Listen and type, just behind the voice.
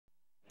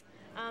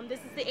This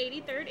is the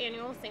 83rd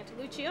annual Santa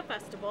Lucia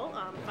Festival,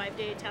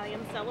 5-day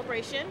Italian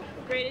celebration.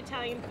 Great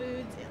Italian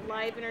foods,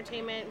 live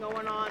entertainment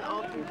going on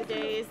all through the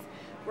days,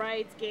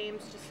 rides,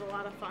 games, just a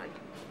lot of fun.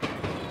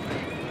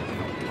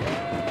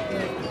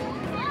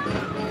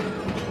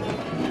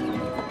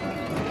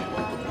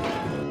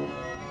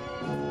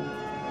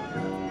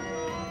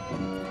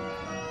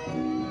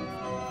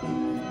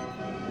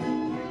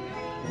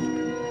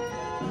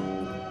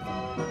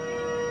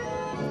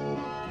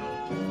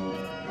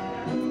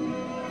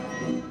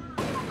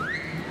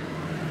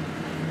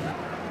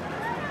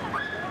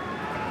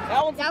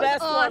 That one's the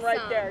best awesome. one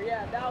right there.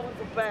 Yeah, that one's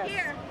the best.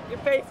 Here. Your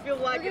face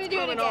feels like it's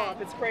coming again. off.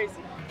 It's crazy.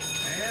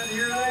 And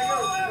here they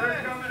go.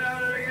 They're coming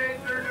out of the gate.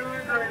 They're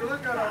doing great.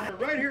 Look at them.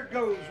 Right here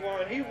goes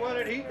one. He won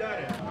it. He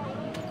done it.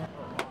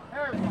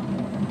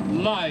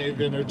 Live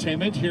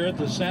entertainment here at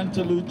the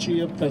Santa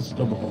Lucia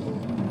Festival.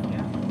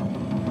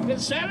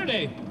 It's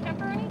Saturday.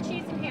 Pepperoni,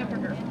 cheese, and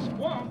hamburger.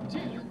 1,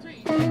 2,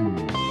 3.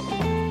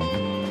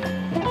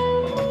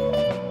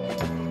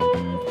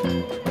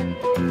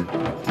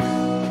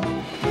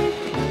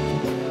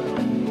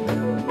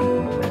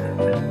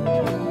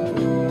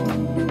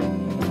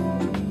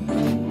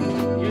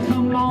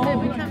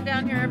 We come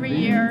down here every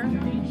year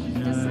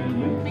just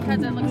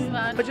because it looks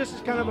fun. But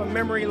just kind of a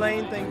memory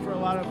lane thing for a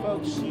lot of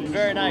folks.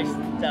 Very nice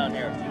down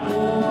here.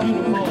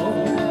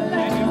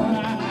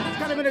 It's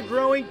kind of in a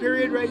growing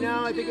period right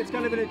now. I think it's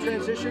kind of in a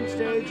transition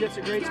stage. It's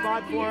a great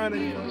spot for them,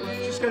 and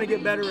it's just going to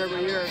get better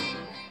every year.